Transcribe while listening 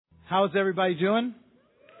How's everybody doing?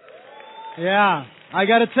 Yeah, I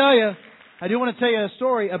got to tell you, I do want to tell you a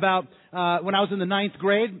story about when I was in the 9th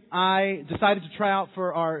grade. I decided to try out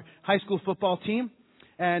for our high school football team.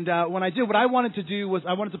 And when I did, what I wanted to do was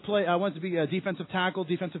I wanted to be a defensive tackle,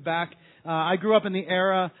 defensive back. I grew up in the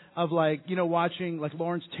era of watching like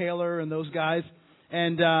Lawrence Taylor and those guys.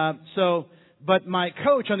 And but my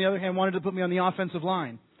coach, on the other hand, wanted to put me on the offensive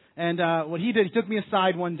line. And what he did, he took me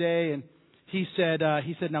aside one day and he said,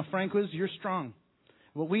 now Franquiz, you're strong.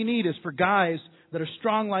 What we need is for guys that are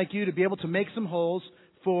strong like you to be able to make some holes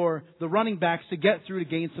for the running backs to get through to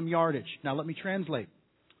gain some yardage. Now let me translate.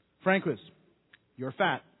 Franquiz, you're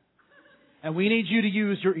fat. And we need you to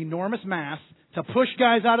use your enormous mass to push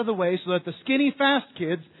guys out of the way so that the skinny, fast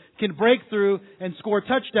kids can break through and score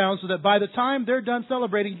touchdowns so that by the time they're done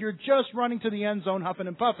celebrating, you're just running to the end zone, huffing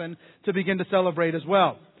and puffing to begin to celebrate as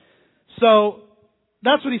well. So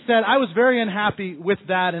that's what he said. I was very unhappy with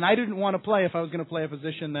that, and I didn't want to play if I was going to play a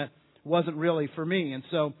position that wasn't really for me. And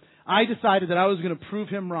so I decided that I was going to prove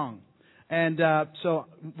him wrong. And so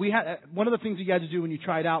we had one of the things you had to do when you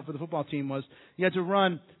tried out for the football team was you had to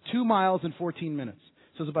run 2 miles in 14 minutes.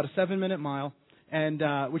 So it's about a 7-minute mile, and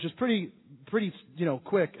which is pretty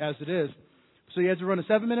quick as it is. So you had to run a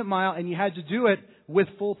 7-minute mile, and you had to do it with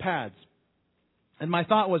full pads. And my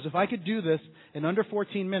thought was, if I could do this in under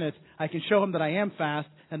 14 minutes, I can show him that I am fast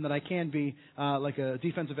and that I can be like a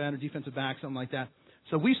defensive end or defensive back, something like that.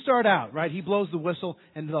 So we start out, right? He blows the whistle,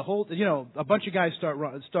 and the whole, a bunch of guys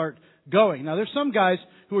start going. Now, there's some guys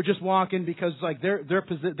who are just walking because like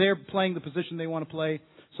they're playing the position they want to play,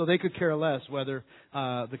 so they could care less whether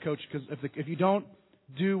the coach, because if you don't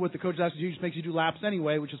do what the coach asks you to do, just makes you do laps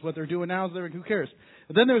anyway, which is what they're doing now. So who cares?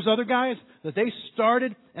 But then there's other guys that they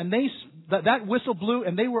started and that whistle blew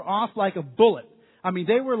and they were off like a bullet. I mean,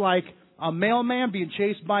 they were like a mailman being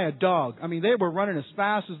chased by a dog. I mean, they were running as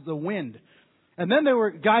fast as the wind. And then there were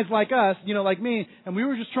guys like us, like me, and we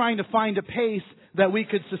were just trying to find a pace that we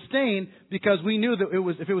could sustain because we knew that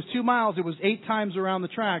if it was 2 miles, it was 8 times around the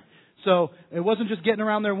track. So it wasn't just getting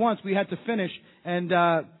around there once. We had to finish and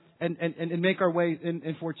make our way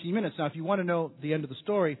in 14 minutes. Now, if you want to know the end of the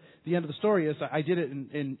story is I did it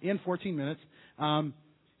in 14 minutes.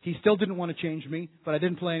 He still didn't want to change me, but I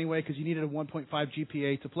didn't play anyway because you needed a 1.5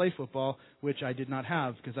 GPA to play football, which I did not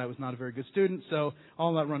have because I was not a very good student. So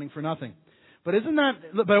all that running for nothing. But I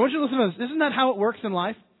want you to listen to this. Isn't that how it works in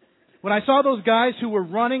life? When I saw those guys who were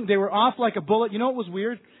running, they were off like a bullet. You know what was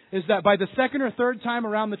weird? Is that by the second or third time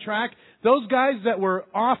around the track, those guys that were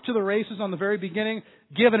off to the races on the very beginning,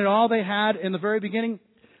 giving it all they had in the very beginning,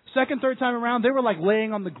 second, third time around, they were like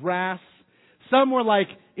laying on the grass. Some were like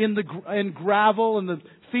in gravel in the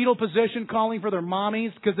fetal position calling for their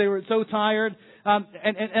mommies because they were so tired. And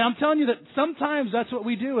I'm telling you that sometimes that's what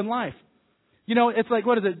we do in life. It's like,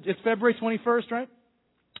 what is it? It's February 21st, right?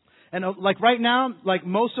 And like right now, like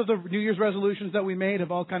most of the New Year's resolutions that we made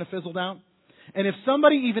have all kind of fizzled out. And if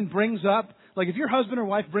somebody even brings up, like if your husband or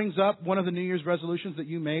wife brings up one of the New Year's resolutions that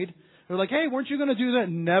you made, they're like, hey, weren't you going to do that?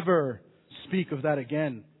 Never speak of that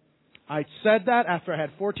again. I said that after I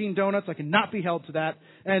had 14 donuts. I cannot be held to that.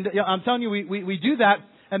 And I'm telling you, we do that.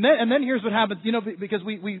 And then here's what happens, because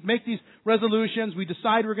we make these resolutions. We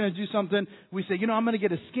decide we're going to do something. We say, I'm going to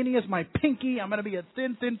get as skinny as my pinky. I'm going to be a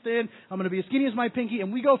thin. I'm going to be as skinny as my pinky.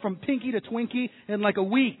 And we go from pinky to Twinkie in like a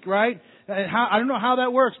week, right? I don't know how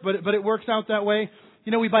that works, but it works out that way.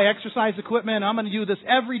 We buy exercise equipment. I'm going to do this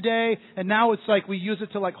every day. And now it's like we use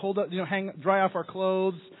it to like hold up, dry off our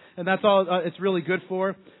clothes. And that's all it's really good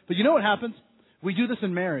for. But you know what happens? We do this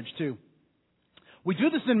in marriage too. We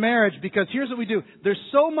do this in marriage because here's what we do. There's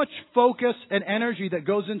so much focus and energy that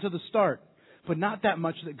goes into the start, but not that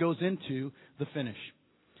much that goes into the finish.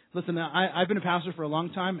 Listen, I've been a pastor for a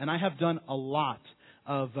long time, and I have done a lot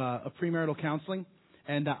of premarital counseling.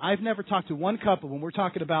 And I've never talked to one couple when we're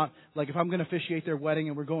talking about, like, if I'm going to officiate their wedding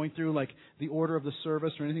and we're going through, like, the order of the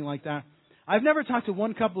service or anything like that. I've never talked to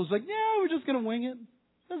one couple who's like, yeah, we're just going to wing it.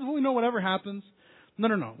 We know whatever happens.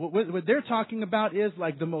 No. What they're talking about is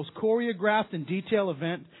like the most choreographed and detailed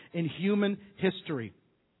event in human history.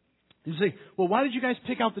 You say, well, why did you guys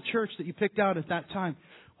pick out the church that you picked out at that time?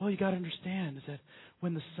 Well, you got to understand is that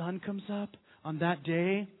when the sun comes up on that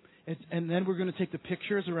day, and then we're going to take the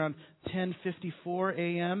pictures around 10:54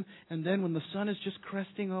 a.m. And then when the sun is just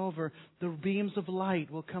cresting over, the beams of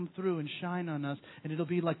light will come through and shine on us. And it'll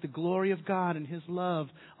be like the glory of God and His love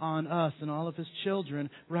on us and all of His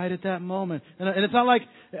children right at that moment. And it's not like,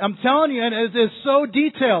 I'm telling you, and it's so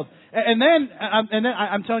detailed. And then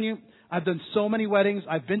I'm telling you, I've done so many weddings.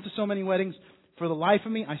 I've been to so many weddings. For the life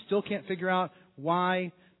of me, I still can't figure out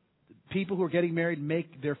why people who are getting married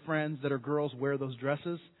make their friends that are girls wear those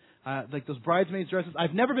dresses, like those bridesmaids dresses.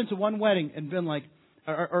 I've never been to one wedding and been like,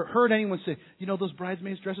 or heard anyone say, you know, those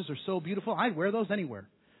bridesmaids dresses are so beautiful. I'd wear those anywhere.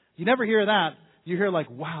 You never hear that. You hear like,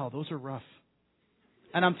 wow, those are rough.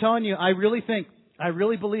 And I'm telling you, I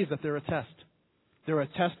really believe that they're a test. They're a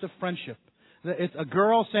test of friendship. It's a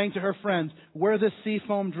girl saying to her friends, wear this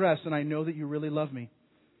seafoam dress and I know that you really love me.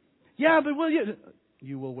 Yeah, but will you?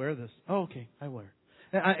 You will wear this. Oh, okay, I will.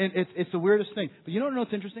 And it's the weirdest thing. But you know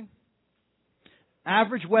what's interesting?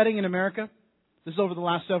 Average wedding in America, this is over the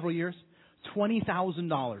last several years,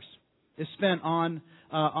 $20,000 is spent on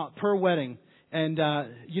per wedding. And,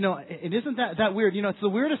 and isn't that weird? You know, it's the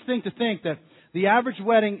weirdest thing to think that the average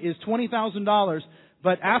wedding is $20,000,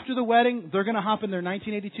 but after the wedding, they're going to hop in their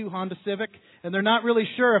 1982 Honda Civic, and they're not really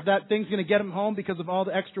sure if that thing's going to get them home because of all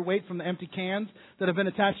the extra weight from the empty cans that have been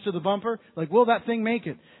attached to the bumper. Like, will that thing make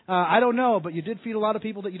it? I don't know, but you did feed a lot of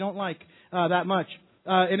people that you don't like that much.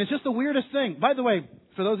 And it's just the weirdest thing. By the way,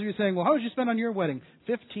 for those of you saying, well, how much did you spend on your wedding?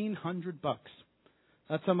 $1,500.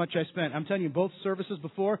 That's how much I spent. I'm telling you, both services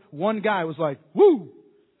before, one guy was like, woo!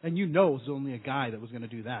 And you know it was only a guy that was going to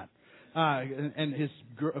do that. And his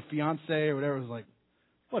fiance or whatever was like,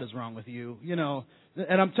 what is wrong with you? You know,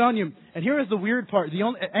 and I'm telling you, and here is the weird part.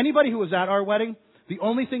 Anybody who was at our wedding, the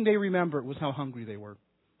only thing they remember was how hungry they were.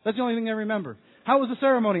 That's the only thing they remember. How was the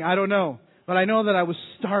ceremony? I don't know. But I know that I was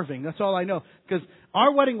starving. That's all I know. Because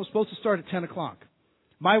our wedding was supposed to start at 10 o'clock.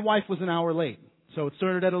 My wife was an hour late. So it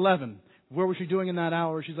started at 11. What was she doing in that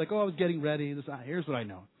hour? She's like, oh, I was getting ready. Here's what I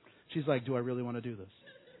know. She's like, do I really want to do this?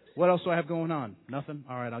 What else do I have going on? Nothing?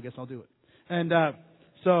 All right, I guess I'll do it. And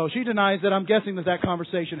so she denies that. I'm guessing that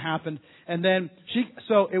conversation happened. And then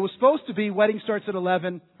so it was supposed to be wedding starts at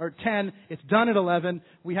 11 or 10. It's done at 11.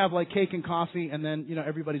 We have like cake and coffee, and then,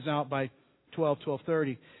 everybody's out by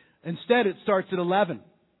 12:30. Instead, it starts at 11.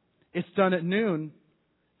 It's done at noon,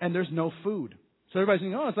 and there's no food. So everybody's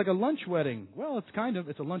thinking, oh, it's like a lunch wedding. Well,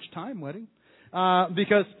 it's a lunchtime wedding.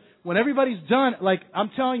 Because when everybody's done, like,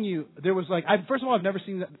 I'm telling you, there was like, first of all, I've never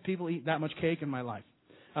seen people eat that much cake in my life.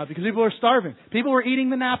 Because people are starving. People were eating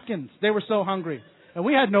the napkins. They were so hungry. And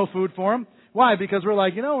we had no food for them. Why? Because we're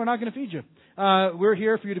like, we're not going to feed you. We're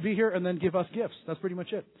here for you to be here and then give us gifts. That's pretty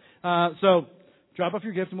much it. So drop off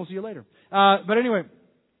your gift and we'll see you later. But anyway,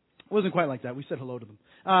 it wasn't quite like that. We said hello to them,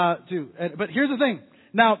 too. But here's the thing.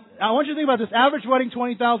 Now, I want you to think about this. Average wedding,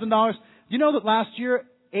 $20,000. You know that last year,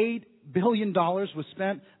 $8 billion was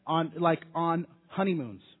spent on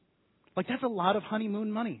honeymoons. Like, that's a lot of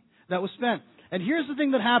honeymoon money that was spent. And here's the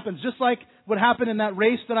thing that happens. Just like what happened in that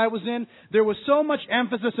race that I was in, there was so much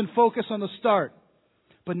emphasis and focus on the start,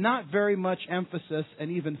 but not very much emphasis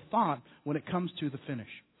and even thought when it comes to the finish.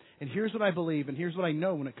 And here's what I believe, and here's what I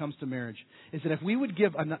know when it comes to marriage, is that if we would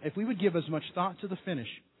give as much thought to the finish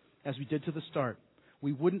as we did to the start,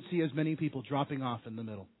 we wouldn't see as many people dropping off in the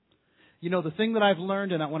middle. The thing that I've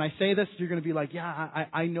learned, and when I say this, you're going to be like, yeah,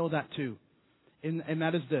 I know that too. And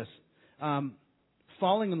that is this.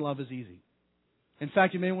 Falling in love is easy. In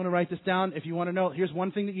fact, you may want to write this down if you want to know. Here's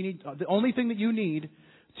one thing that you need. The only thing that you need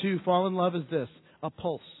to fall in love is this: a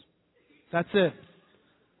pulse. That's it.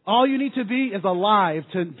 All you need to be is alive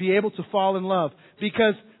to be able to fall in love.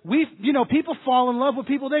 Because people fall in love with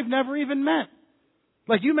people they've never even met.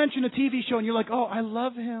 Like you mentioned a TV show and you're like, oh, I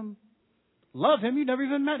love him. Love him? You never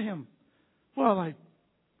even met him. Well, I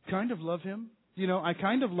kind of love him. I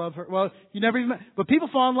kind of love her. Well, you never even met. But people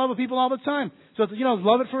fall in love with people all the time. So,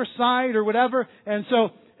 love at first sight or whatever. And so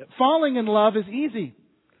falling in love is easy.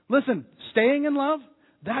 Listen, staying in love,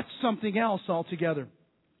 that's something else altogether.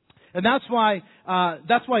 And that's why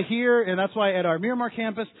here, and that's why at our Miramar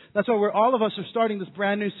campus, that's why all of us are starting this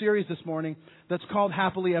brand new series this morning that's called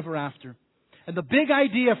Happily Ever After. And the big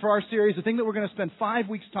idea for our series, the thing that we're going to spend 5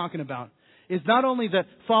 weeks talking about, is not only that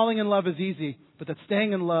falling in love is easy, but that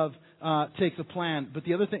staying in love takes a plan. But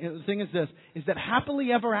the thing is this, is that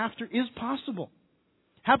happily ever after is possible.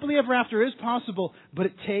 Happily ever after is possible, but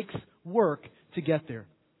it takes work to get there.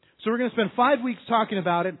 So we're going to spend 5 weeks talking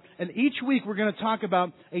about it, and each week we're going to talk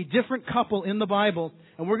about a different couple in the Bible,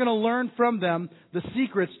 and we're going to learn from them the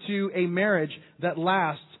secrets to a marriage that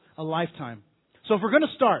lasts a lifetime. So if we're going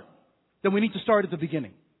to start, then we need to start at the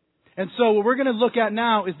beginning. And so what we're going to look at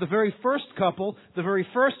now is the very first couple, the very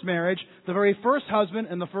first marriage, the very first husband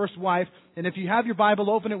and the first wife. And if you have your Bible,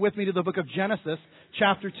 open it with me to the book of Genesis,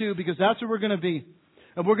 chapter 2, because that's where we're going to be.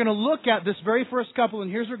 And we're going to look at this very first couple,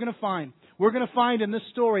 and here's what we're going to find. We're going to find in this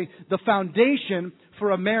story the foundation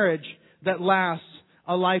for a marriage that lasts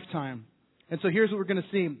a lifetime. And so here's what we're going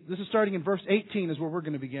to see. This is starting in verse 18 is where we're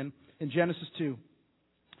going to begin, in Genesis 2.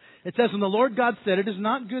 It says, and the Lord God said, it is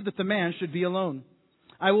not good that the man should be alone.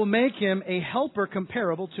 I will make him a helper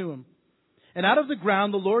comparable to him. And out of the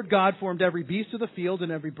ground the Lord God formed every beast of the field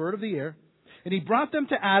and every bird of the air, and he brought them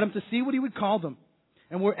to Adam to see what he would call them.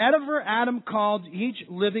 And wherever Adam called each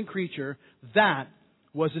living creature, that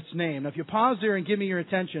was its name. Now, if you pause there and give me your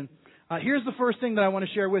attention, here's the first thing that I want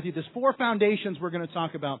to share with you. There's 4 foundations we're going to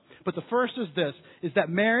talk about. But the first is this, is that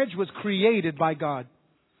marriage was created by God.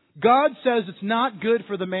 God says it's not good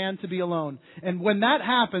for the man to be alone. And when that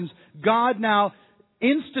happens, God now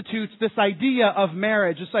institutes this idea of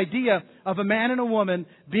marriage, this idea of a man and a woman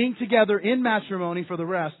being together in matrimony for the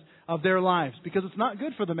rest of their lives. Because it's not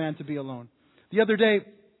good for the man to be alone. The other day,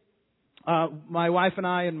 my wife and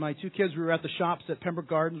I and my 2 kids, we were at the shops at Pembroke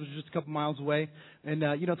Gardens, which is just a couple miles away. And,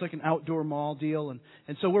 it's like an outdoor mall deal.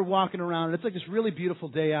 And so we're walking around, and it's like this really beautiful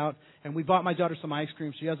day out. And we bought my daughter some ice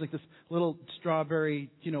cream. She has like this little strawberry,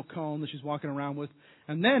 cone that she's walking around with.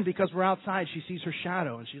 And then, because we're outside, she sees her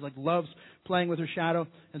shadow, and she like loves playing with her shadow.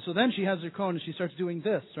 And so then she has her cone, and she starts doing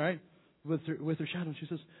this, right, with her shadow. And she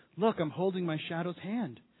says, "Look, I'm holding my shadow's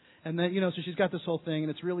hand." And then, so she's got this whole thing,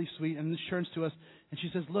 and it's really sweet. And then she turns to us, and she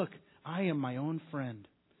says, "Look, I am my own friend."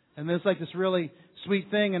 And there's like this really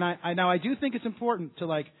sweet thing. And I do think it's important to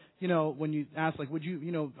when you ask, would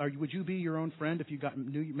you be your own friend if you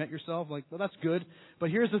met yourself? Well, that's good. But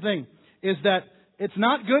here's the thing, is that it's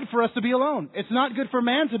not good for us to be alone. It's not good for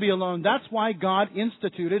man to be alone. That's why God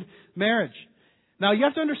instituted marriage. Now, you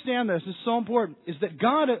have to understand this. This is so important, is that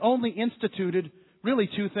God had only instituted really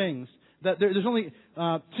 2 things. That there's only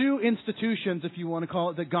 2 institutions, if you want to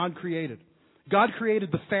call it, that God created. God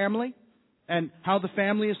created the family and how the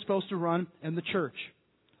family is supposed to run, and the church.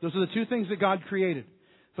 Those are the 2 things that God created.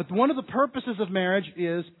 But one of the purposes of marriage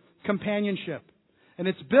is companionship. And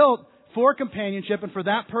it's built for companionship and for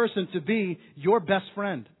that person to be your best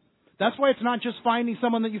friend. That's why it's not just finding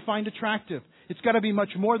someone that you find attractive. It's got to be much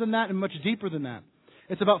more than that and much deeper than that.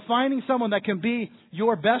 It's about finding someone that can be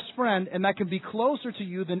your best friend and that can be closer to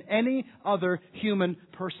you than any other human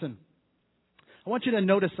person. I want you to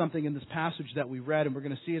notice something in this passage that we read, and we're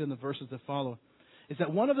going to see it in the verses that follow, is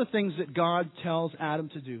that one of the things that God tells Adam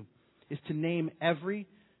to do is to name every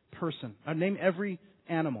person, or name every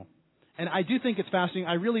animal. And I do think it's fascinating.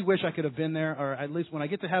 I really wish I could have been there, or at least when I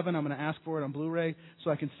get to heaven, I'm going to ask for it on Blu-ray so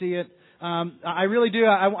I can see it. I really do.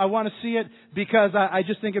 I want to see it because I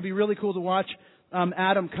just think it'd be really cool to watch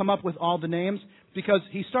Adam come up with all the names, because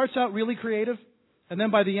he starts out really creative, and then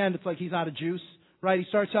by the end, it's like he's out of juice, right? He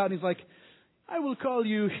starts out and he's like, "I will call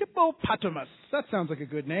you hippopotamus." That sounds like a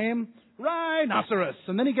good name. Rhinoceros.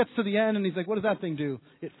 And then he gets to the end and he's like, "What does that thing do?"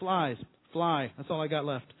 "It flies." Fly. That's all I got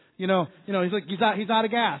left. He's like, he's out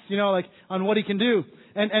of gas, on what he can do.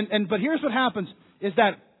 But here's what happens, is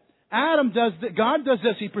that God does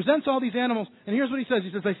this. He presents all these animals, and here's what he says.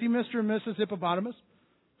 He says, "I see Mr. and Mrs. Hippopotamus,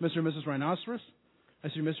 Mr. and Mrs. Rhinoceros. I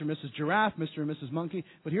see Mr. and Mrs. Giraffe, Mr. and Mrs. Monkey.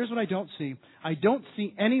 But here's what I don't see. I don't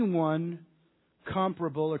see anyone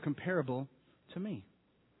comparable or comparable to me."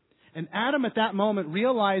 And Adam at that moment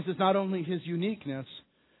realizes not only his uniqueness,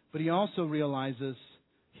 but he also realizes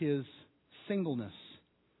his singleness.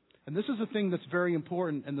 And this is the thing that's very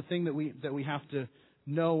important, and the thing that we have to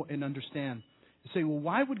know and understand. You say, well,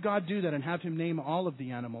 why would God do that and have him name all of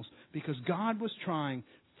the animals? Because God was trying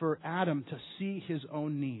for Adam to see his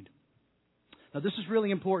own need. Now, this is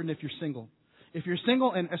really important if you're single. If you're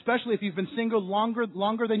single, and especially if you've been single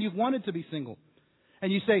longer than you've wanted to be single,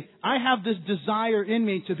 and you say, "I have this desire in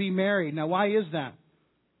me to be married." Now, why is that?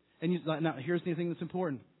 Now, here's the thing that's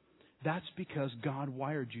important. That's because God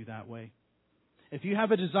wired you that way. If you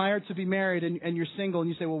have a desire to be married and you're single and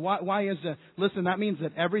you say, "Well, why is that?" Listen, that means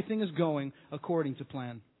that everything is going according to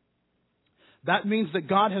plan. That means that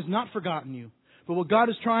God has not forgotten you. But what God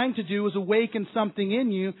is trying to do is awaken something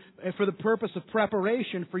in you for the purpose of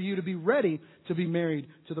preparation for you to be ready to be married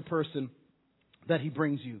to the person that He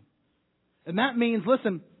brings you. And that means,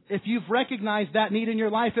 listen, if you've recognized that need in your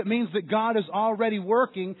life, it means that God is already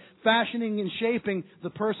working, fashioning and shaping the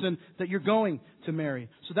person that you're going to marry.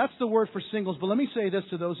 So that's the word for singles. But let me say this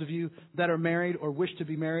to those of you that are married or wish to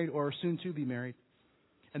be married or are soon to be married.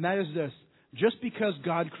 And that is this. Just because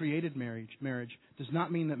God created marriage does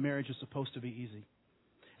not mean that marriage is supposed to be easy.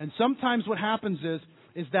 And sometimes what happens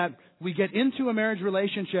is that we get into a marriage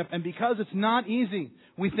relationship, and because it's not easy,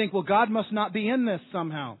 we think, well, God must not be in this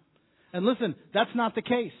somehow. And listen, that's not the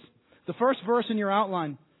case. The first verse in your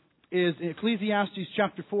outline is Ecclesiastes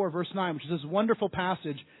chapter 4, verse 9, which is this wonderful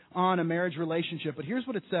passage on a marriage relationship. But here's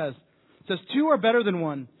what it says. It says, 2 are better than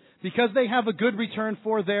one, because they have a good return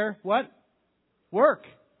for their, what? Work.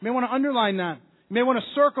 You may want to underline that. You may want to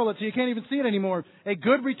circle it so you can't even see it anymore. A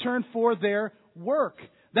good return for their work.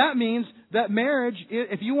 That means that marriage,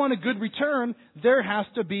 if you want a good return, there has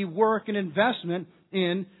to be work and investment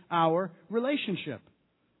in our relationship.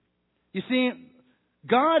 You see,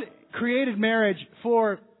 God created marriage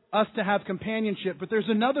for us to have companionship, but there's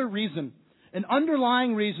another reason, an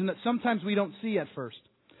underlying reason that sometimes we don't see at first.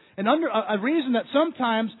 A reason that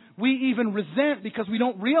sometimes we even resent because we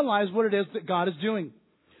don't realize what it is that God is doing.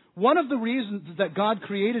 One of the reasons that God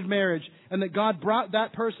created marriage and that God brought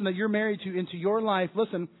that person that you're married to into your life,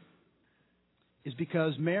 listen, is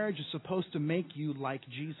because marriage is supposed to make you like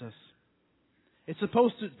Jesus. It's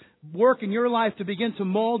supposed to work in your life to begin to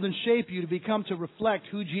mold and shape you to reflect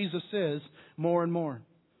who Jesus is more and more.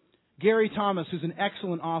 Gary Thomas, who's an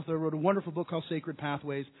excellent author, wrote a wonderful book called Sacred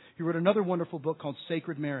Pathways. He wrote another wonderful book called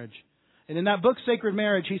Sacred Marriage. And in that book, Sacred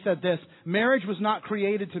Marriage, he said this: marriage was not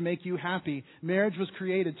created to make you happy. Marriage was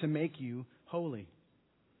created to make you holy.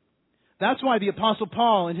 That's why the Apostle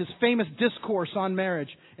Paul, in his famous discourse on marriage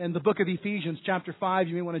in the book of Ephesians, chapter 5,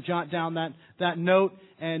 you may want to jot down that note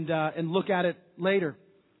and look at it later.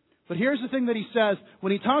 But here's the thing that he says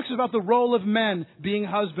when he talks about the role of men being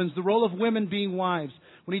husbands, the role of women being wives.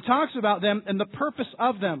 When he talks about them and the purpose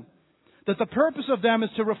of them, that the purpose of them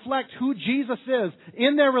is to reflect who Jesus is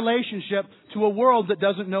in their relationship to a world that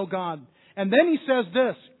doesn't know God. And then he says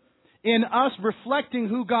this: in us reflecting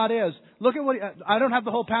who God is. Look at I don't have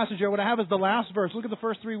the whole passage here. What I have is the last verse. Look at the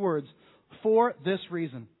first three words. For this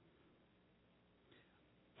reason.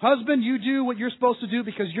 Husband, you do what you're supposed to do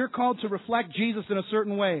because you're called to reflect Jesus in a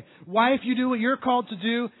certain way. Wife, you do what you're called to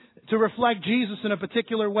do to reflect Jesus in a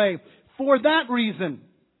particular way. For that reason,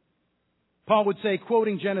 Paul would say,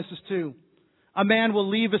 quoting Genesis 2, a man will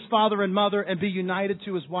leave his father and mother and be united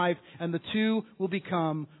to his wife, and the two will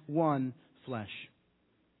become one flesh.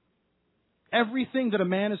 Everything that a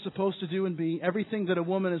man is supposed to do and be, everything that a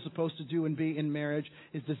woman is supposed to do and be in marriage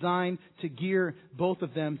is designed to gear both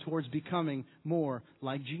of them towards becoming more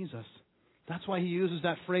like Jesus. That's why he uses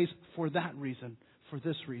that phrase, for that reason, for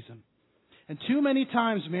this reason. And too many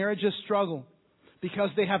times marriages struggle because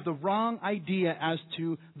they have the wrong idea as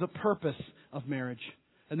to the purpose of marriage.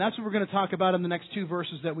 And that's what we're going to talk about in the next two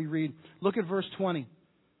verses that we read. Look at verse 20.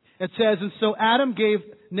 It says, and so Adam gave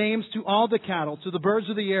names to all the cattle, to the birds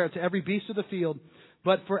of the air, to every beast of the field.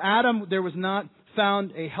 But for Adam there was not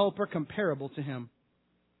found a helper comparable to him.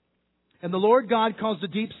 And the Lord God caused a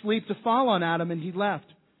deep sleep to fall on Adam, and he left.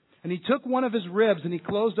 And he took one of his ribs, and he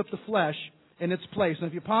closed up the flesh in its place. And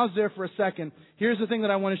if you pause there for a second, here's the thing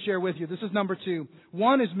that I want to share with you. This is number two.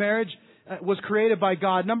 One is marriage was created by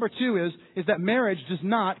God. Number two is that marriage does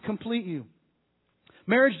not complete you.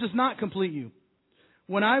 Marriage does not complete you.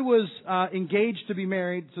 When I was engaged to be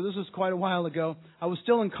married, so this was quite a while ago, I was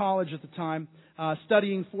still in college at the time,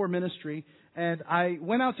 studying for ministry, and I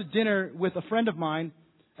went out to dinner with a friend of mine,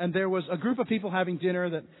 and there was a group of people having dinner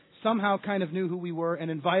that somehow kind of knew who we were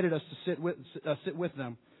and invited us to sit with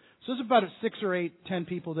them. So there's about 6 or 8, 10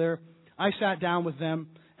 people there. I sat down with them,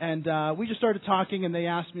 and we just started talking, and they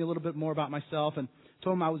asked me a little bit more about myself, and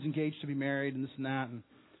told them I was engaged to be married, and this and that. And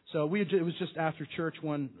so it was just after church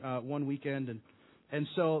one weekend, and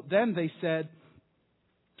so then they said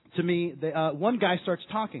to me, one guy starts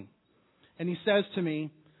talking, and he says to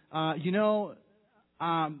me,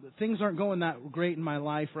 things aren't going that great in my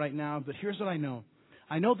life right now, but here's what I know.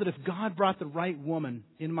 I know that if God brought the right woman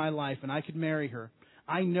in my life and I could marry her,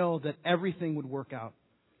 I know that everything would work out.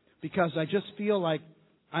 Because I just feel like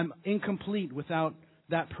I'm incomplete without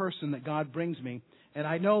that person that God brings me. And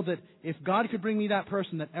I know that if God could bring me that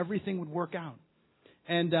person, that everything would work out.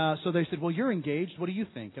 And so they said, well, you're engaged. What do you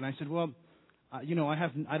think? And I said, well, I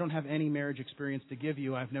don't have any marriage experience to give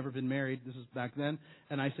you. I've never been married. This is back then.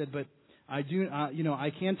 And I said, but I do,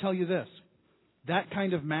 I can tell you this. That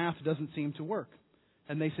kind of math doesn't seem to work.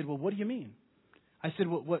 And they said, well, what do you mean? I said,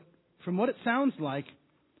 well, from what it sounds like,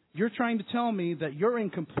 you're trying to tell me that you're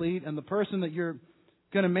incomplete and the person that you're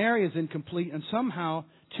going to marry is incomplete, and somehow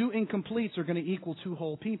 2 incompletes are going to equal 2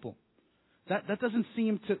 whole people. That doesn't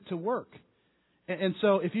seem to work. And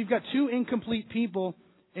so if you've got 2 incomplete people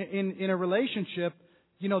in a relationship,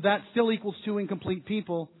 that still equals 2 incomplete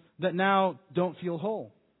people that now don't feel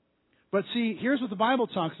whole. But see, here's what the Bible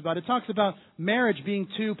talks about. It talks about marriage being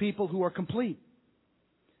 2 people who are complete,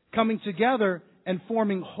 coming together and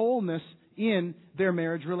forming wholeness in their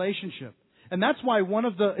marriage relationship. And that's why one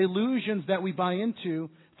of the illusions that we buy into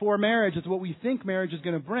for marriage is what we think marriage is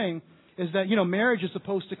going to bring is that, marriage is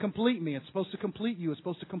supposed to complete me. It's supposed to complete you. It's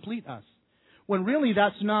supposed to complete us. When really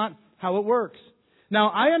that's not how it works. Now,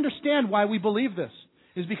 I understand why we believe this.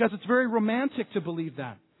 Is because it's very romantic to believe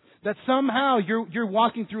that. That somehow you're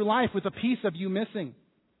walking through life with a piece of you missing.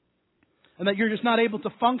 and that you're just not able to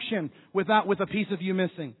function with a piece of you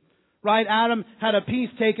missing. Right? Adam had a piece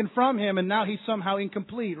taken from him, and now he's somehow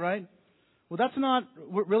incomplete, right? Well, that's not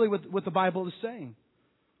really what the Bible is saying.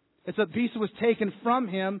 It's a piece that was taken from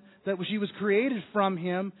him, that she was created from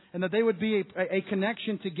him, and that they would be a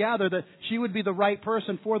connection together, that she would be the right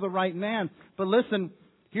person for the right man. But listen,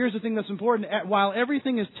 here's the thing that's important. While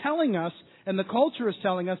everything is telling us, and the culture is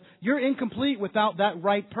telling us, you're incomplete without that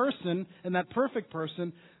right person and that perfect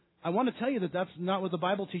person, I want to tell you that that's not what the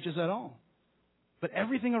Bible teaches at all. But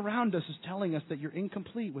everything around us is telling us that you're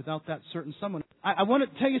incomplete without that certain someone. I want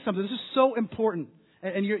to tell you something. This is so important.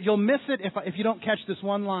 And you'll miss it if you don't catch this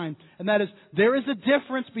one line. And that is, there is a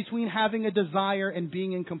difference between having a desire and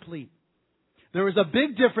being incomplete. There is a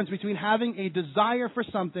big difference between having a desire for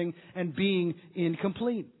something and being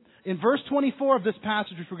incomplete. In verse 24 of this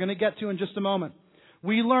passage, which we're going to get to in just a moment,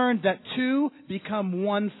 we learned that two become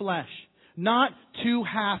one flesh. Not two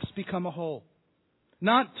halves become a whole.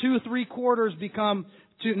 Not 2 3/4 become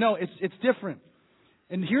two. No, it's different.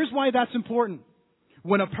 And here's why that's important.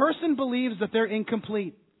 When a person believes that they're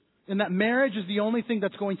incomplete and that marriage is the only thing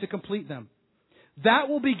that's going to complete them, that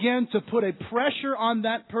will begin to put a pressure on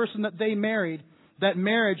that person that they married, that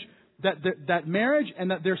marriage and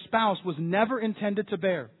that their spouse was never intended to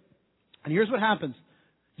bear. And here's what happens.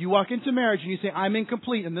 You walk into marriage and you say, I'm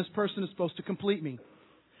incomplete and this person is supposed to complete me.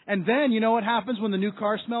 And then, you know what happens when the new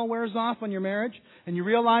car smell wears off on your marriage? And you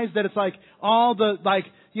realize that it's like all the,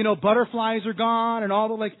 butterflies are gone and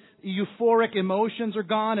all the, euphoric emotions are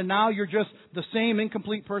gone. And now you're just the same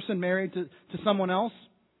incomplete person married to someone else.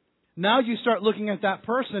 Now you start looking at that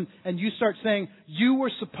person and you start saying, you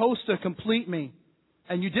were supposed to complete me.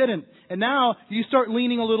 And you didn't. And now you start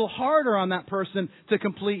leaning a little harder on that person to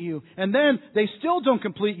complete you. And then they still don't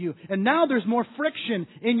complete you. And now there's more friction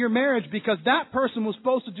in your marriage because that person was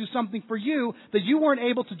supposed to do something for you that you weren't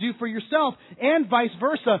able to do for yourself, and vice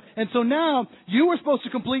versa. And so now you were supposed to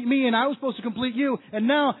complete me and I was supposed to complete you. And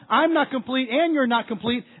now I'm not complete and you're not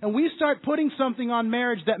complete. And we start putting something on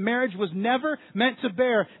marriage that marriage was never meant to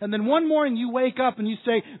bear. And then one morning you wake up and you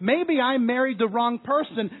say, maybe I married the wrong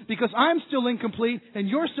person because I'm still incomplete and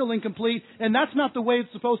you're still incomplete, and that's not the way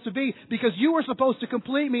it's supposed to be because you were supposed to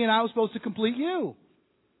complete me and I was supposed to complete you.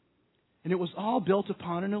 And it was all built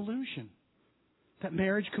upon an illusion that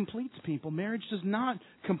marriage completes people. Marriage does not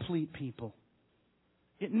complete people.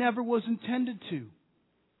 It never was intended to.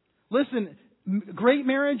 Listen, great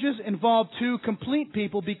marriages involve two complete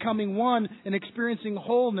people becoming one and experiencing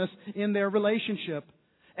wholeness in their relationship.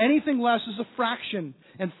 Anything less is a fraction,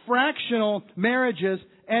 and fractional marriages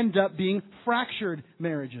end up being fractured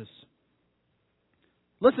marriages.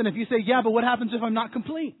 Listen, if you say, yeah, but what happens if I'm not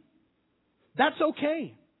complete? That's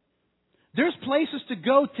okay. There's places to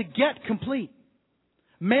go to get complete.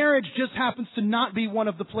 Marriage just happens to not be one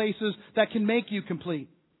of the places that can make you complete.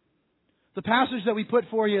 The passage that we put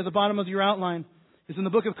for you at the bottom of your outline is in the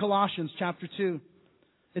book of Colossians, chapter 2.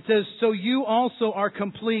 It says, so you also are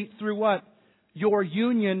complete through what? Your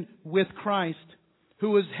union with Christ,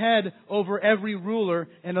 who is head over every ruler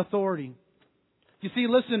and authority. You see,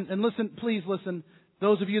 please listen.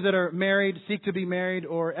 Those of you that are married, seek to be married,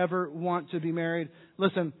 or ever want to be married,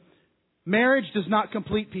 listen. Marriage does not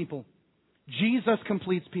complete people. Jesus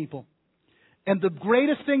completes people. And the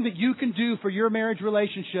greatest thing that you can do for your marriage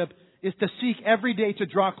relationship is to seek every day to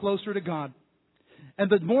draw closer to God. And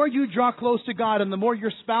the more you draw close to God and the more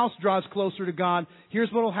your spouse draws closer to God,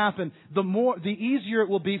 here's what will happen. The easier it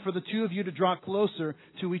will be for the two of you to draw closer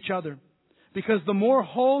to each other. Because the more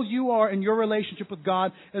whole you are in your relationship with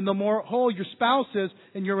God and the more whole your spouse is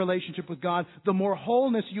in your relationship with God, the more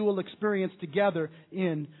wholeness you will experience together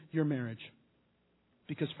in your marriage.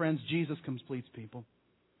 Because, friends, Jesus completes people.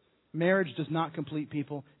 Marriage does not complete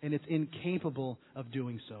people, and it's incapable of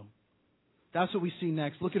doing so. That's what we see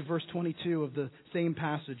next. Look at verse 22 of the same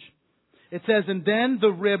passage. It says, and then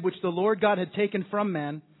the rib which the Lord God had taken from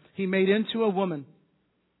man, He made into a woman.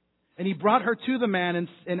 And He brought her to the man,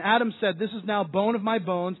 and Adam said, this is now bone of my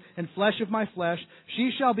bones and flesh of my flesh.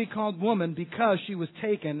 She shall be called woman because she was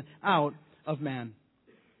taken out of man.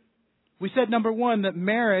 We said, number one, that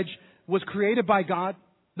marriage was created by God.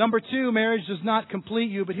 Number two, marriage does not complete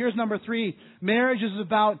you. But here's number three. Marriage is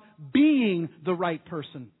about being the right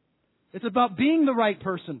person. It's about being the right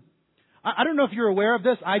person. I don't know if you're aware of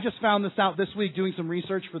this. I just found this out this week doing some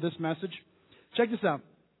research for this message. Check this out.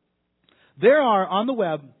 There are on the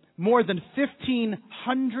web more than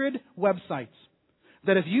 1,500 websites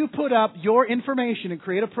that if you put up your information and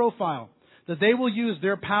create a profile, that they will use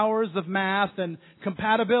their powers of math and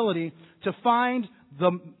compatibility to find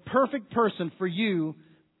the perfect person for you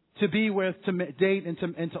to be with, to date,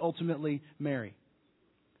 and to ultimately marry.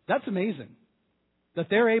 That's amazing that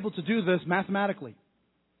they're able to do this mathematically,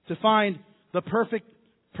 to find the perfect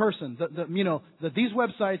person. That these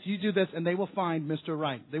websites, you do this and they will find Mr.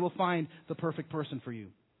 Right. They will find the perfect person for you.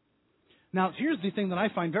 Now, here's the thing that I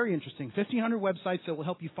find very interesting. 1,500 websites that will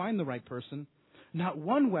help you find the right person. Not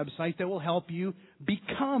one website that will help you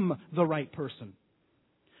become the right person.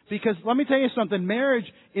 Because let me tell you something,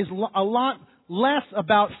 marriage is a lot less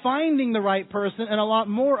about finding the right person and a lot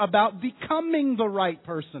more about becoming the right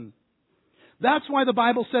person. That's why the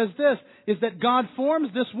Bible says this, is that God forms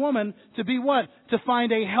this woman to be what? To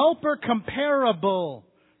find a helper comparable.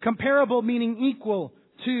 Comparable meaning equal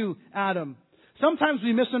to Adam. Sometimes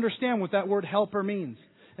we misunderstand what that word helper means.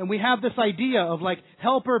 And we have this idea of like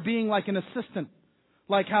helper being like an assistant.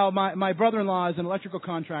 Like how my brother-in-law is an electrical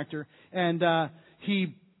contractor and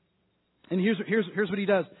here's what he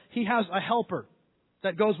does. He has a helper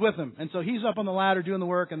that goes with him. And so he's up on the ladder doing the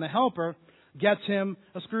work and the helper gets him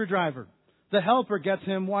a screwdriver. The helper gets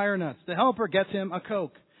him wire nuts. The helper gets him a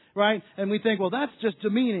Coke. Right? And we think, well, that's just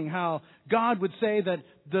demeaning how God would say that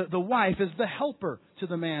the wife is the helper to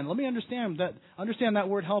the man. Let me understand that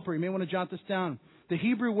word helper. You may want to jot this down. The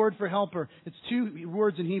Hebrew word for helper, it's two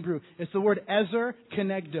words in Hebrew. It's the word ezer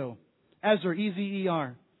kenegdo. Ezer,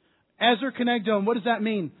 E-Z-E-R. Ezer kenegdo. And what does that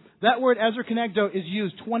mean? That word ezer kenegdo is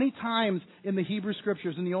used 20 times in the Hebrew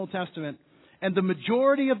Scriptures in the Old Testament. And the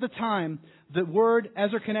majority of the time, the word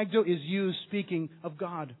ezer kenegdo is used speaking of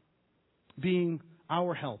God being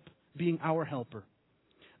our help, being our helper.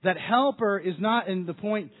 That helper is not in the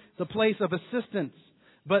place of assistance,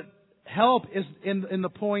 but help is in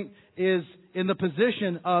the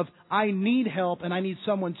position of I need help and I need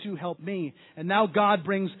someone to help me. And now God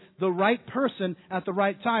brings the right person at the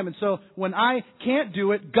right time. And so when I can't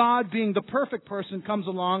do it, God being the perfect person comes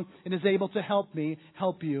along and is able to help me,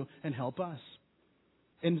 help you, and help us.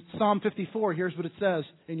 In Psalm 54, here's what it says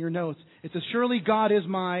in your notes. It says, surely God is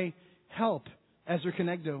my help. Ezer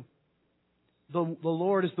kenegdo. The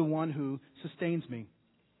Lord is the one who sustains me.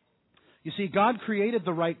 You see, God created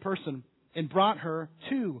the right person and brought her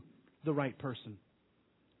to the right person.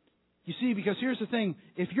 You see, because here's the thing.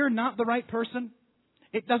 If you're not the right person,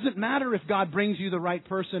 it doesn't matter if God brings you the right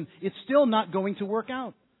person. It's still not going to work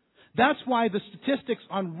out. That's why the statistics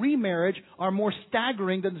on remarriage are more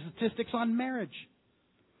staggering than the statistics on marriage.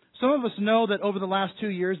 Some of us know that over the last 2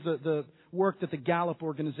 years, the work that the Gallup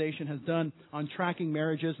organization has done on tracking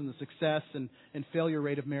marriages and the success and failure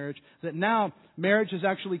rate of marriage, that now marriage has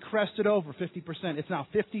actually crested over 50%. It's now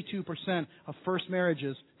 52% of first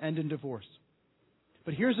marriages end in divorce.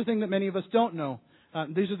 But here's the thing that many of us don't know.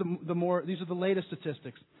 These are the latest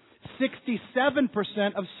statistics.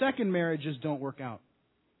 67% of second marriages don't work out.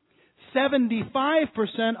 75%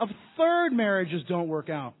 of third marriages don't work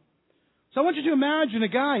out. So I want you to imagine a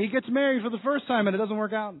guy, he gets married for the first time and it doesn't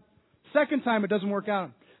work out. Second time it doesn't work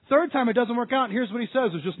out. Third time it doesn't work out, and here's what he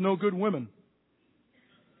says, there's just no good women.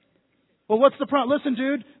 Well, what's the problem? Listen,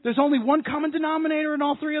 dude, there's only one common denominator in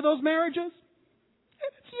all three of those marriages.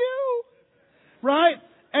 And it's you. Right?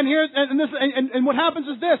 And what happens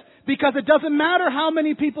is this, because it doesn't matter how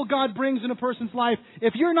many people God brings in a person's life,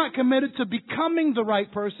 if you're not committed to becoming the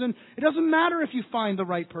right person, it doesn't matter if you find the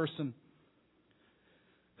right person.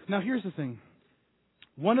 Now, here's the thing.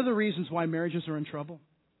 One of the reasons why marriages are in trouble,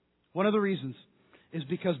 one of the reasons is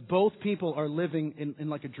because both people are living in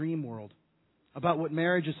like a dream world about what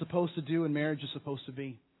marriage is supposed to do and marriage is supposed to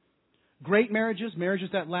be. Great marriages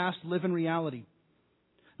that last, live in reality.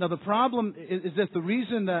 Now, the problem is that the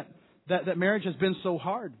reason that marriage has been so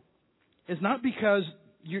hard is not because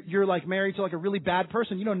you're like married to like a really bad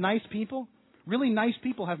person. You know, nice people, really nice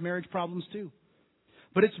people have marriage problems too.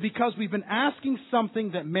 But it's because we've been asking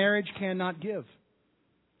something that marriage cannot give.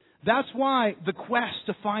 That's why the quest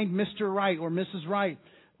to find Mr. Right or Mrs. Right,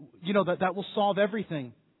 that will solve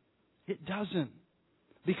everything. It doesn't.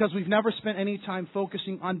 Because we've never spent any time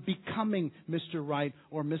focusing on becoming Mr. Right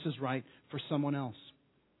or Mrs. Right for someone else.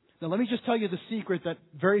 Now, let me just tell you the secret that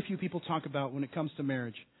very few people talk about when it comes to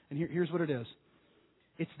marriage. And here's what it is.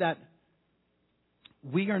 It's that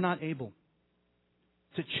we are not able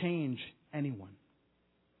to change anyone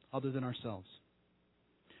other than ourselves.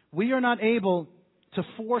 We are not able to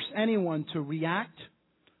force anyone to react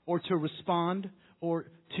or to respond or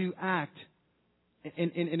to act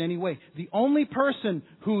in any way. The only person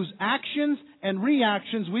whose actions and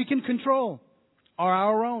reactions we can control are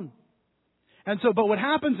our own. And so, but what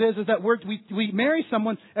happens is that we marry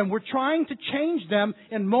someone and we're trying to change them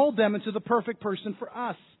and mold them into the perfect person for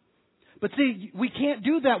us. But see, we can't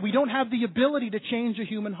do that. We don't have the ability to change a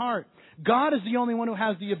human heart. God is the only one who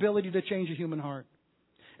has the ability to change a human heart.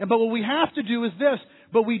 But what we have to do is this.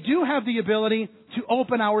 But we do have the ability to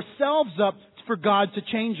open ourselves up for God to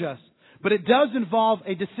change us. But it does involve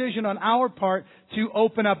a decision on our part to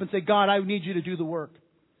open up and say, God, I need you to do the work.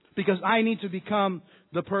 Because I need to become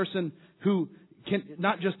the person who can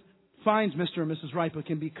not just finds Mr. or Mrs. Right, but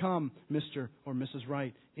can become Mr. or Mrs.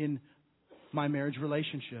 Right in my marriage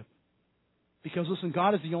relationship. Because listen,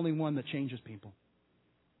 God is the only one that changes people.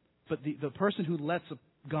 But the person who lets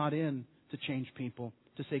God in to change people,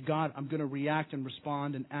 to say, God, I'm going to react and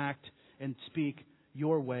respond and act and speak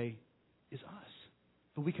your way, is us.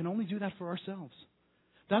 But we can only do that for ourselves.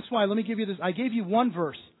 That's why, let me give you this. I gave you one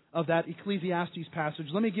verse of that Ecclesiastes passage.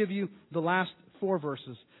 Let me give you the last 4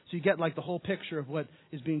 verses so you get like the whole picture of what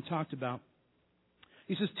is being talked about.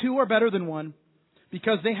 He says, 2 are better than 1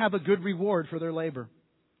 because they have a good reward for their labor.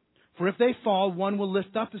 For if they fall, one will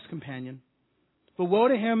lift up his companion. But woe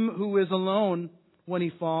to him who is alone when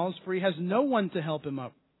he falls, for he has no one to help him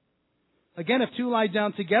up. Again, if 2 lie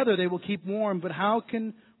down together, they will keep warm, but how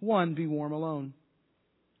can one be warm alone?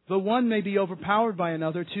 Though one may be overpowered by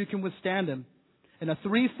another, 2 can withstand him. And a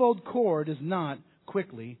threefold cord is not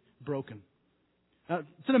quickly broken. Now,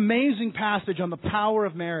 it's an amazing passage on the power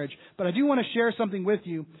of marriage. But I do want to share something with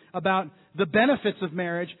you about the benefits of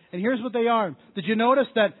marriage. And here's what they are. Did you notice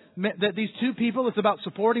that these 2 people, it's about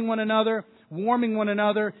supporting one another, warming one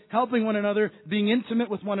another, helping one another, being intimate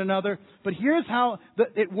with one another. But here's how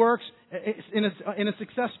it works in a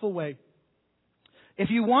successful way. If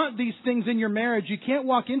you want these things in your marriage, you can't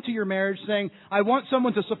walk into your marriage saying, I want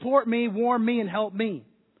someone to support me, warm me, and help me.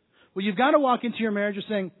 Well, you've got to walk into your marriage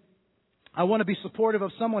saying, I want to be supportive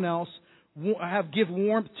of someone else, give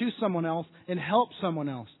warmth to someone else, and help someone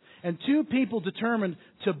else. And 2 people determined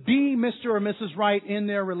to be Mr. or Mrs. Right in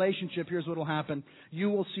their relationship, here's what will happen. You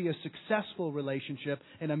will see a successful relationship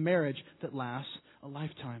and a marriage that lasts a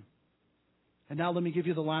lifetime. And now let me give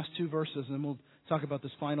you the last 2 verses, and then we'll talk about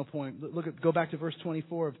this final point. Go back to verse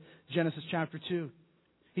 24 of Genesis chapter 2.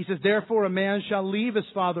 He says, therefore a man shall leave his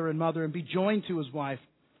father and mother and be joined to his wife,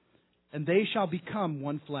 and they shall become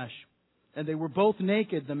one flesh. And they were both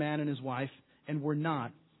naked, the man and his wife, and were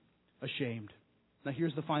not ashamed. Now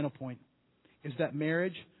here's the final point, is that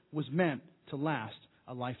marriage was meant to last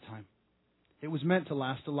a lifetime. It was meant to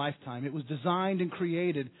last a lifetime. It was designed and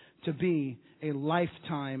created to be a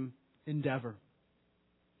lifetime endeavor.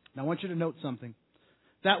 Now I want you to note something.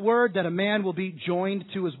 That word that a man will be joined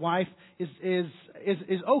to his wife is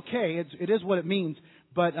okay. It is what it means.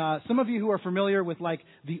 But some of you who are familiar with like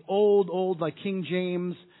the old like King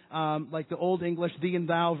James, like the Old English thee and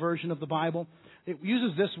thou version of the Bible, it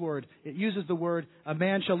uses this word. It uses the word, a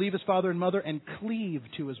man shall leave his father and mother and cleave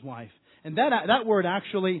to his wife. And that word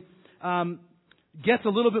actually gets a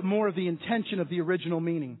little bit more of the intention of the original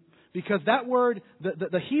meaning. Because that word,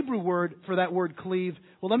 the Hebrew word for that word cleave,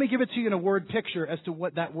 well, let me give it to you in a word picture as to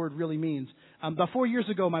what that word really means. About 4 years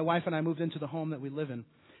ago, my wife and I moved into the home that we live in.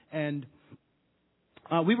 And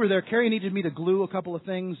we were there. Carrie needed me to glue a couple of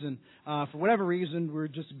things. And for whatever reason, we were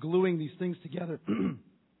just gluing these things together.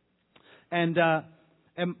 And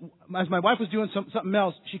as my wife was doing something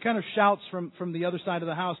else, she kind of shouts from the other side of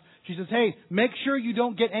the house. She says, hey, make sure you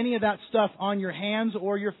don't get any of that stuff on your hands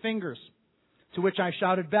or your fingers. To which I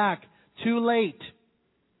shouted back, too late.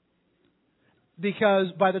 Because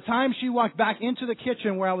by the time she walked back into the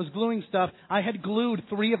kitchen where I was gluing stuff, I had glued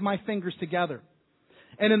 3 of my fingers together.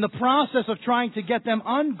 And in the process of trying to get them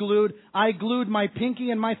unglued, I glued my pinky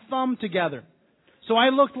and my thumb together. So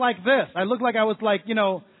I looked like this. I looked like I was like,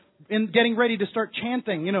 getting ready to start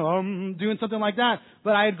chanting, doing something like that.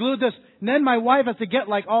 But I had glued this. And then my wife has to get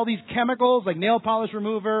like all these chemicals, like nail polish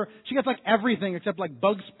remover. She gets like everything except like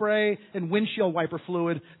bug spray and windshield wiper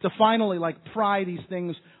fluid to finally like pry these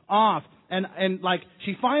things off. And like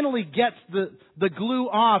she finally gets the glue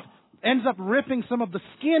off, ends up ripping some of the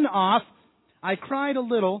skin off. I cried a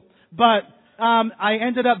little, but I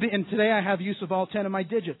ended up and today I have use of all 10 of my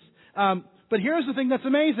digits. But here's the thing that's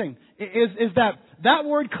amazing, is that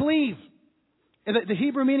word cleave, the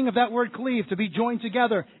Hebrew meaning of that word cleave, to be joined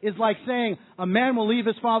together, is like saying a man will leave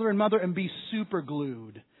his father and mother and be super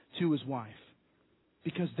glued to his wife.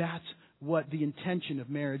 Because that's what the intention of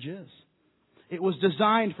marriage is. It was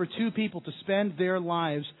designed for 2 people to spend their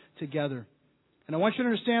lives together. And I want you to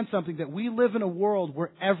understand something, that we live in a world where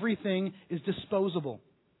everything is disposable.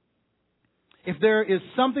 If there is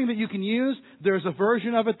something that you can use, there's a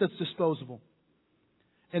version of it that's disposable.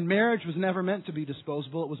 And marriage was never meant to be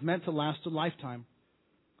disposable. It was meant to last a lifetime.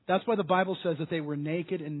 That's why the Bible says that they were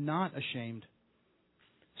naked and not ashamed.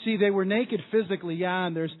 See, they were naked physically,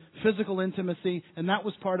 and there's physical intimacy, and that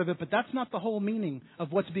was part of it, but that's not the whole meaning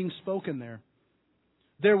of what's being spoken there.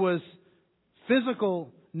 There was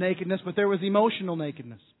physical nakedness, but there was emotional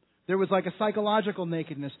nakedness. There was like a psychological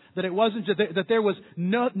nakedness, that it wasn't just, that there was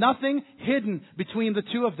nothing hidden between the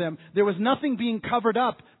two of them. There was nothing being covered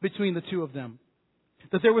up between the two of them.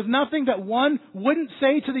 That there was nothing that one wouldn't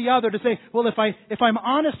say to the other to say, well, if I'm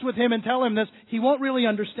honest with him and tell him this, he won't really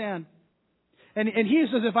understand. And he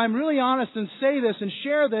says, if I'm really honest and say this and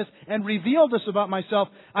share this and reveal this about myself,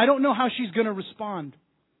 I don't know how she's going to respond.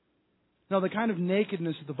 No, the kind of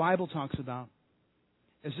nakedness that the Bible talks about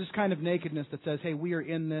is this kind of nakedness that says, hey, we are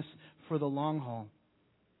in this for the long haul.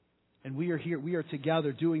 And we are here, we are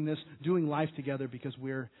together doing this, doing life together because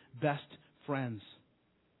we're best friends.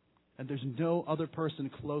 And there's no other person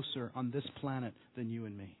closer on this planet than you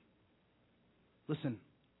and me. Listen,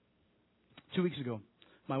 2 weeks ago,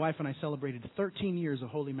 my wife and I celebrated 13 years of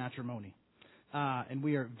holy matrimony. And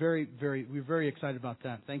we are we're very excited about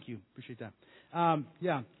that. Thank you. Appreciate that.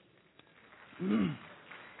 Yeah.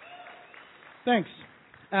 Thanks.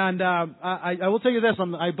 And I will tell you this: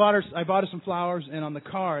 I bought her some flowers, and on the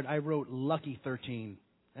card I wrote "Lucky 13,"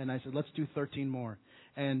 and I said, "Let's do 13 more."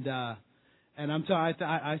 And I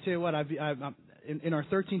tell you what, in our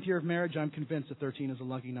 13th year of marriage, I'm convinced that 13 is a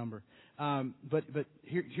lucky number. But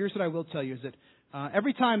here's what I will tell you: is that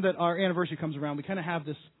every time that our anniversary comes around, we kind of have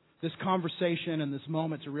this conversation and this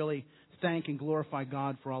moment to really thank and glorify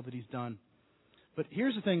God for all that He's done. But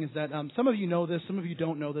here's the thing: is that some of you know this, some of you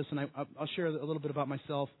don't know this, and I'll share a little bit about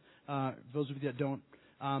myself. Those of you that don't,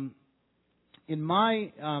 in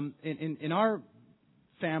our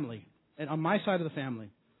family, and on my side of the family,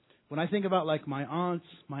 when I think about like my aunts,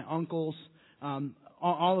 my uncles,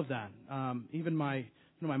 all of that, even my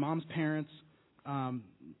mom's parents,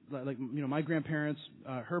 my grandparents,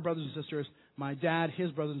 her brothers and sisters, my dad,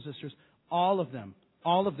 his brothers and sisters, all of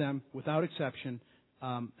them, without exception,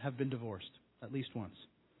 have been divorced. At least once.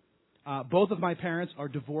 Both of my parents are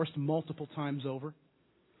divorced multiple times over.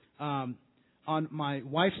 On my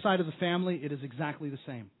wife's side of the family, it is exactly the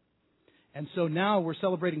same. And so now we're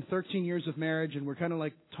celebrating 13 years of marriage, and we're kind of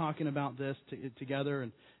like talking about this together.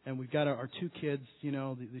 And we've got our two kids,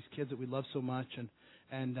 these kids that we love so much.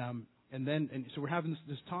 And so we're having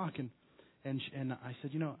this talk, and I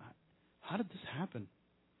said, how did this happen?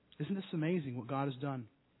 Isn't this amazing what God has done?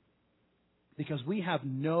 Because we have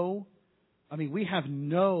no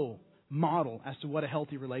model as to what a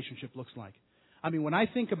healthy relationship looks like. When I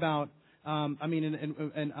think about, one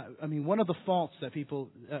of the faults that people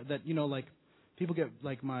in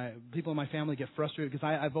my family get frustrated because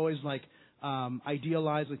I've always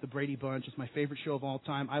idealized the Brady Bunch. It's my favorite show of all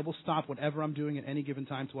time. I will stop whatever I'm doing at any given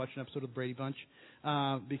time to watch an episode of the Brady Bunch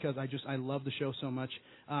because I love the show so much.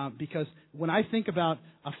 Because when I think about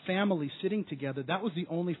a family sitting together, that was the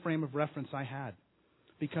only frame of reference I had.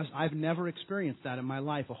 Because I've never experienced that in my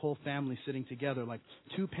life, a whole family sitting together, like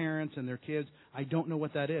two parents and their kids. I don't know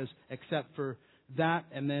what that is, except for that,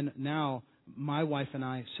 and then now my wife and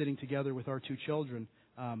I sitting together with our two children,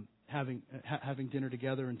 having dinner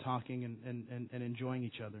together and talking and enjoying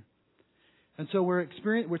each other. And so we're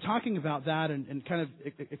talking about that and kind of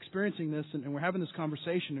experiencing this, and we're having this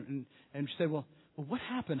conversation, and she said, well, what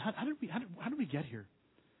happened? How did we get here?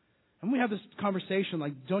 And we have this conversation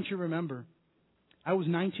like, don't you remember? I was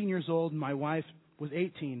 19 years old, and my wife was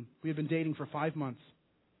 18. We had been dating for 5 months.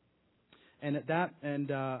 And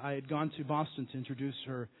I had gone to Boston to introduce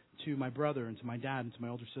her to my brother and to my dad and to my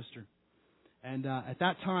older sister. And at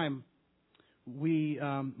that time,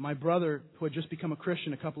 my brother, who had just become a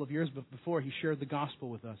Christian a couple of years before, he shared the gospel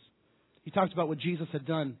with us. He talked about what Jesus had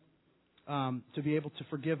done to be able to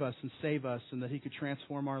forgive us and save us, and that He could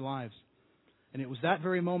transform our lives. And it was that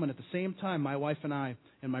very moment, at the same time, my wife and I,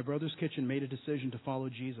 in my brother's kitchen, made a decision to follow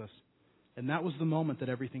Jesus. And that was the moment that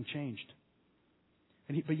everything changed.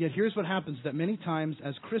 But yet here's what happens, that many times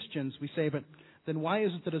as Christians, we say, but then why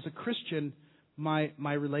is it that as a Christian, my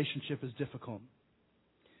relationship is difficult?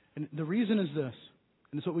 And the reason is this,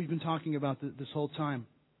 and it's what we've been talking about this whole time,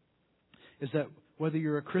 is that whether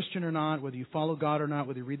you're a Christian or not, whether you follow God or not,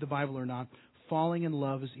 whether you read the Bible or not, falling in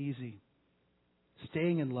love is easy.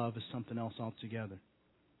 Staying in love is something else altogether.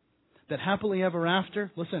 That happily ever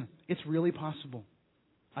after, listen, it's really possible.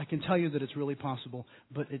 I can tell you that it's really possible,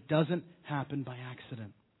 but it doesn't happen by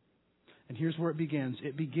accident. And here's where it begins.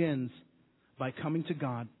 It begins by coming to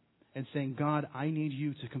God and saying, God, I need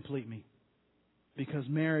You to complete me. Because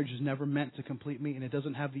marriage is never meant to complete me, and it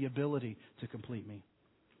doesn't have the ability to complete me.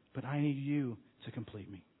 But I need You to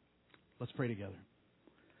complete me. Let's pray together.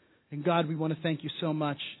 And God, we want to thank You so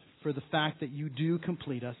much for the fact that You do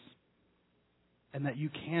complete us and that You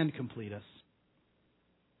can complete us.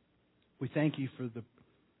 We thank You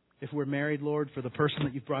if we're married, Lord, for the person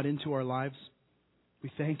that You've brought into our lives.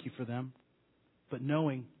 We thank You for them. but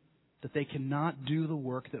knowing that they cannot do the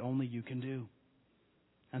work that only you can do.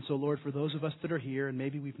 And so, Lord, for those of us that are here, and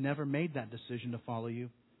maybe we've never made that decision to follow you,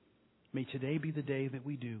 may today be the day that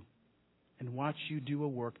we do and watch you do a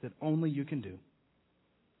work that only you can do.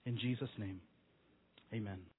 In Jesus' name, amen.